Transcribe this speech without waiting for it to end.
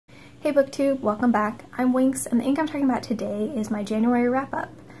Hey BookTube, welcome back. I'm Winx, and the ink I'm talking about today is my January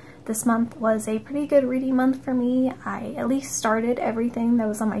wrap-up. This month was a pretty good reading month for me. I at least started everything that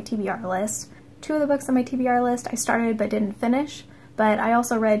was on my TBR list. 2 of the books on my TBR list I started but didn't finish, but I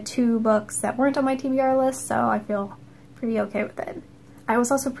also read 2 books that weren't on my TBR list, so I feel pretty okay with it. I was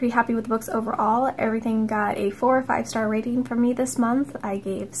also pretty happy with the books overall. Everything got a 4 or 5-star rating from me this month. I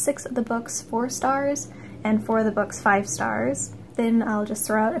gave 6 of the books 4 stars and 4 of the books 5 stars. Then I'll just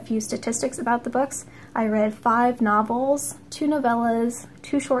throw out a few statistics about the books. I read 5 novels, 2 novellas,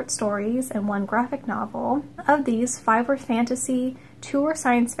 2 short stories, and 1 graphic novel. Of these, 5 were fantasy, 2 were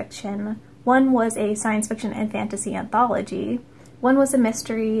science fiction, 1 was a science fiction and fantasy anthology, 1 was a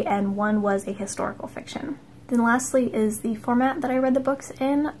mystery, and 1 was a historical fiction. Then lastly is the format that I read the books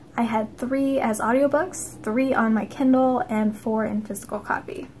in. I had 3 as audiobooks, 3 on my Kindle, and 4 in physical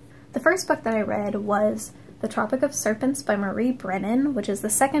copy. The first book that I read was The Tropic of Serpents by Marie Brennan, which is the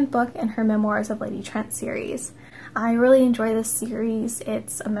second book in her Memoirs of Lady Trent series. I really enjoy this series.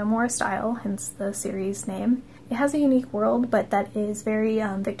 It's a memoir style, hence the series name. It has a unique world, but that is very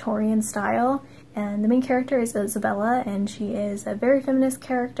Victorian style, and the main character is Isabella, and she is a very feminist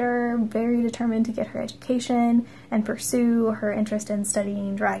character, very determined to get her education and pursue her interest in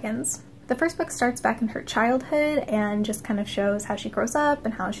studying dragons. The first book starts back in her childhood and just kind of shows how she grows up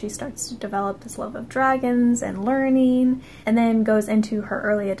and how she starts to develop this love of dragons and learning, and then goes into her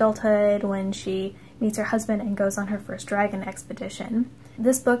early adulthood when she meets her husband and goes on her first dragon expedition.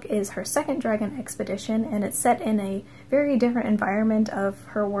 This book is her second dragon expedition, and it's set in a very different environment of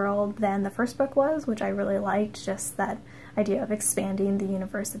her world than the first book was, which I really liked, just that idea of expanding the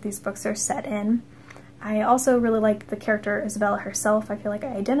universe that these books are set in. I also really like the character Isabella herself. I feel like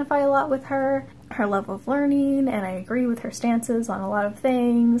I identify a lot with her love of learning, and I agree with her stances on a lot of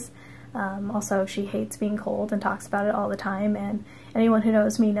things. Also, she hates being cold and talks about it all the time, and anyone who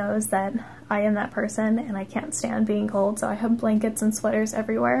knows me knows that I am that person and I can't stand being cold, so I have blankets and sweaters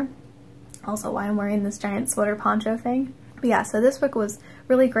everywhere. Also why I'm wearing this giant sweater poncho thing. But yeah, so this book was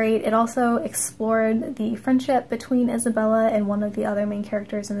really great. It also explored the friendship between Isabella and one of the other main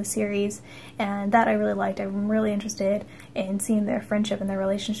characters in the series, and that I really liked. I'm really interested in seeing their friendship and their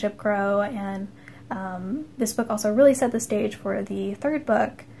relationship grow, and this book also really set the stage for the third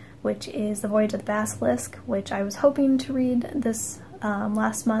book, which is The Voyage of the Basilisk, which I was hoping to read this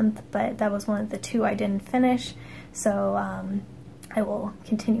last month, but that was one of the 2 I didn't finish, so I will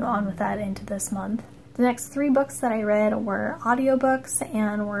continue on with that into this month. The next 3 books that I read were audiobooks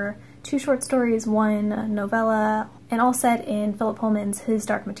and were 2 short stories, 1 novella, and all set in Philip Pullman's His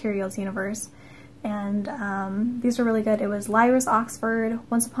Dark Materials universe. And these were really good. It was Lyra's Oxford,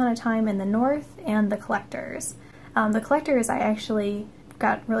 Once Upon a Time in the North, and The Collectors. The Collectors I actually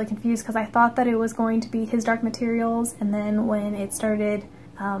got really confused because I thought that it was going to be His Dark Materials, and then when it started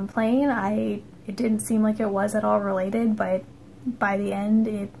playing, it didn't seem like it was at all related, but by the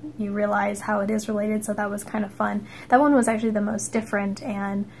end you realize how it is related, so that was kind of fun. That one was actually the most different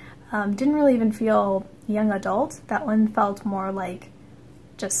and didn't really even feel young adult. That one felt more like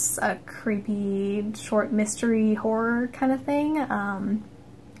just a creepy short mystery horror kind of thing,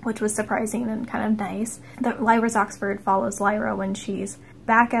 which was surprising and kind of nice. Lyra's Oxford follows Lyra when she's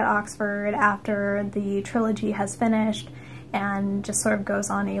back at Oxford after the trilogy has finished, and just sort of goes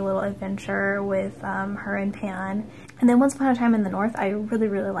on a little adventure with her and Pan. And then Once Upon a Time in the North I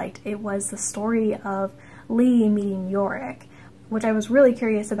really liked. It was the story of Lee meeting Yorick, which I was really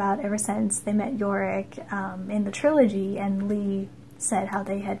curious about ever since they met Yorick in the trilogy, and Lee said how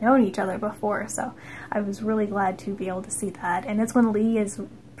they had known each other before, so I was really glad to be able to see that. And it's when Lee is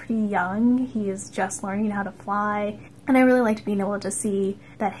pretty young, he is just learning how to fly, and I really liked being able to see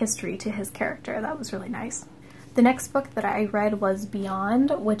that history to his character. That was really nice. The next book that I read was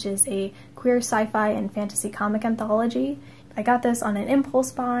Beyond, which is a queer sci-fi and fantasy comic anthology. I got this on an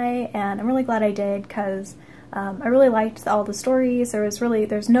impulse buy, and I'm really glad I did because I really liked all the stories.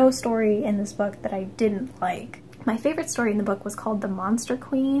 There's no story in this book that I didn't like. My favorite story in the book was called The Monster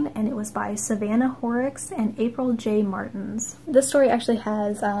Queen, and it was by Savannah Horrocks and April J. Martins. This story actually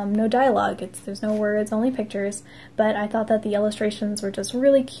has no dialogue. There's no words, only pictures, but I thought that the illustrations were just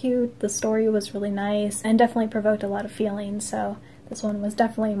really cute, the story was really nice, and definitely provoked a lot of feelings, so this one was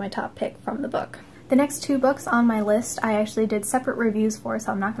definitely my top pick from the book. The next 2 books on my list I actually did separate reviews for,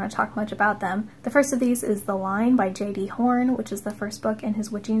 so I'm not going to talk much about them. The first of these is The Line by J.D. Horn, which is the first book in his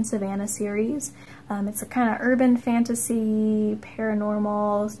Witching Savannah series. It's a kind of urban fantasy,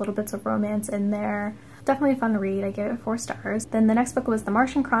 paranormal, little bits of romance in there. Definitely a fun read. I gave it 4 stars. Then the next book was The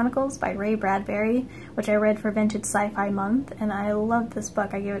Martian Chronicles by Ray Bradbury, which I read for Vintage Sci-Fi Month, and I loved this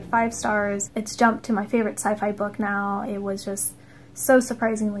book. I gave it 5 stars. It's jumped to my favorite sci-fi book now. It was just so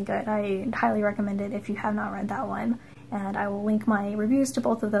surprisingly good. I highly recommend it if you have not read that one. And I will link my reviews to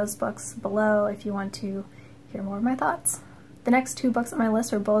both of those books below if you want to hear more of my thoughts. The next two books on my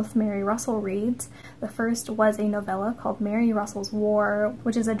list are both Mary Russell reads. The first was a novella called Mary Russell's War,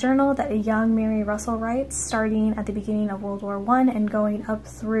 which is a journal that a young Mary Russell writes starting at the beginning of World War I and going up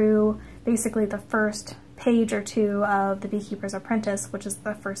through basically the first page or two of The Beekeeper's Apprentice, which is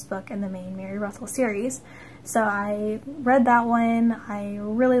the first book in the main Mary Russell series. So I read that one. I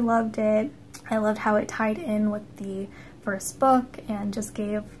really loved it. I loved how it tied in with the first book and just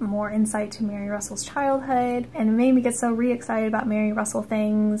gave more insight to Mary Russell's childhood, and it made me get so re-excited about Mary Russell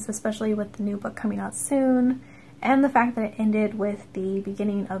things, especially with the new book coming out soon, and the fact that it ended with the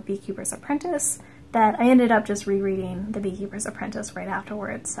beginning of Beekeeper's Apprentice, that I ended up just rereading The Beekeeper's Apprentice right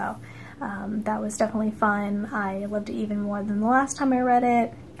afterwards, so that was definitely fun. I loved it even more than the last time I read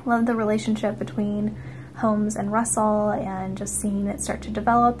it. Loved the relationship between Holmes and Russell, and just seeing it start to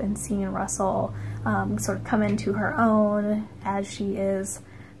develop and seeing Russell sort of come into her own as she is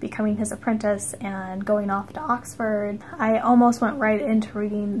becoming his apprentice and going off to Oxford. I almost went right into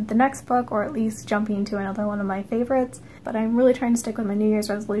reading the next book, or at least jumping to another one of my favorites, but I'm really trying to stick with my New Year's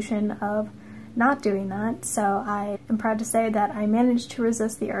resolution of not doing that, so I am proud to say that I managed to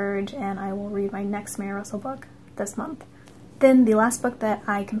resist the urge, and I will read my next Mary Russell book this month. Then the last book that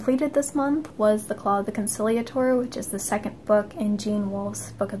I completed this month was The Claw of the Conciliator, which is the second book in Gene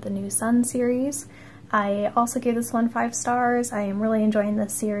Wolfe's Book of the New Sun series. I also gave this one 5 stars. I am really enjoying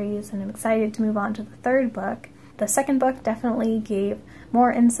this series and I'm excited to move on to the third book. The second book definitely gave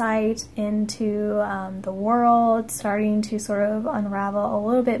more insight into the world, starting to sort of unravel a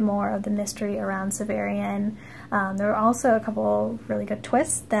little bit more of the mystery around Severian. There were also a couple really good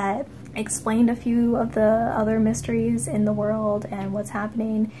twists that explained a few of the other mysteries in the world and what's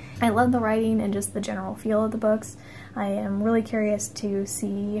happening. I love the writing and just the general feel of the books. I am really curious to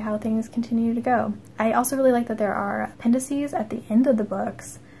see how things continue to go. I also really like that there are appendices at the end of the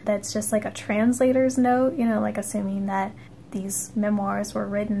books that's just like a translator's note, you know, like assuming that these memoirs were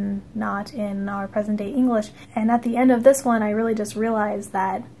written not in our present-day English. And at the end of this one, I really just realized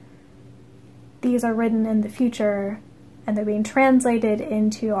that these are written in the future and they're being translated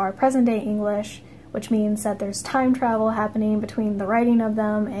into our present-day English, which means that there's time travel happening between the writing of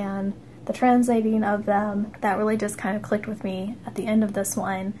them and the translating of them. That really just kind of clicked with me at the end of this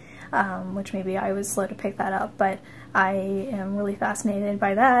one, which maybe I was slow to pick that up, but I am really fascinated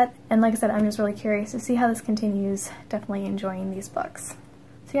by that. And like I said, I'm just really curious to see how this continues. Definitely enjoying these books.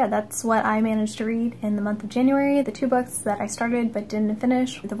 So yeah, that's what I managed to read in the month of January. The 2 books that I started but didn't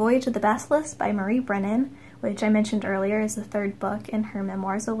finish: The Voyage of the Basilisk by Marie Brennan, which I mentioned earlier is the 3rd book in her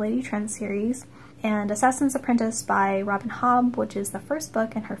Memoirs of Lady Trent series, and Assassin's Apprentice by Robin Hobb, which is the 1st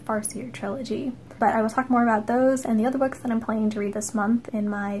book in her Farseer trilogy. But I will talk more about those and the other books that I'm planning to read this month in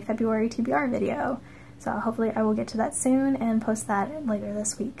my February TBR video. So hopefully I will get to that soon and post that later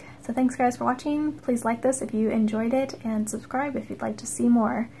this week. So thanks guys for watching. Please like this if you enjoyed it and subscribe if you'd like to see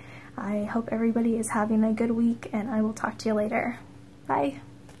more. I hope everybody is having a good week and I will talk to you later. Bye!